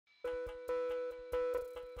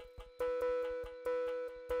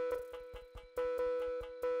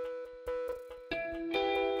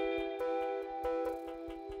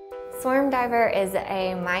SwarmDiver is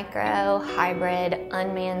a micro-hybrid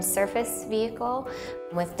unmanned surface vehicle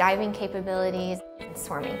with diving capabilities and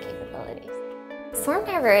swarming capabilities.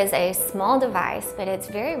 SwarmDiver is a small device, but it's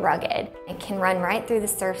very rugged. It can run right through the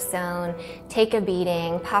surf zone, take a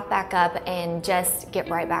beating, pop back up, and just get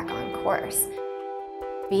right back on course.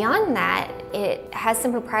 Beyond that, it has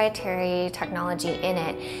some proprietary technology in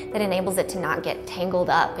it that enables it to not get tangled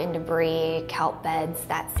up in debris, kelp beds,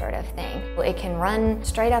 that sort of thing. It can run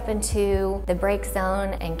straight up into the break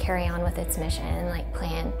zone and carry on with its mission like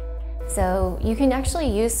planned. So you can actually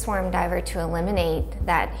use SwarmDiver to eliminate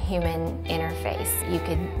that human interface. You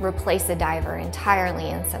could replace a diver entirely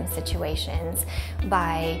in some situations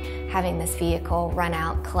by having this vehicle run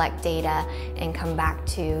out, collect data, and come back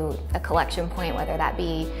to a collection point, whether that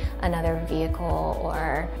be another vehicle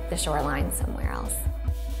or the shoreline somewhere else.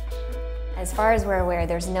 As far as we're aware,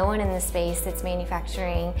 there's no one in the space that's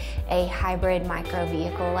manufacturing a hybrid micro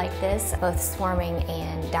vehicle like this, both swarming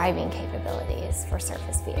and diving capabilities for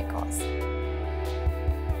surface vehicles.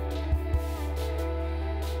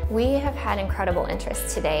 We have had incredible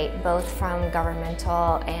interest to date, both from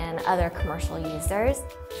governmental and other commercial users.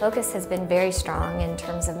 Focus has been very strong in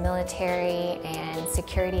terms of military and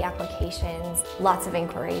security applications. Lots of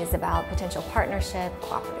inquiries about potential partnership,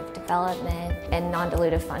 cooperative development, and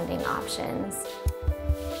non-dilutive funding options.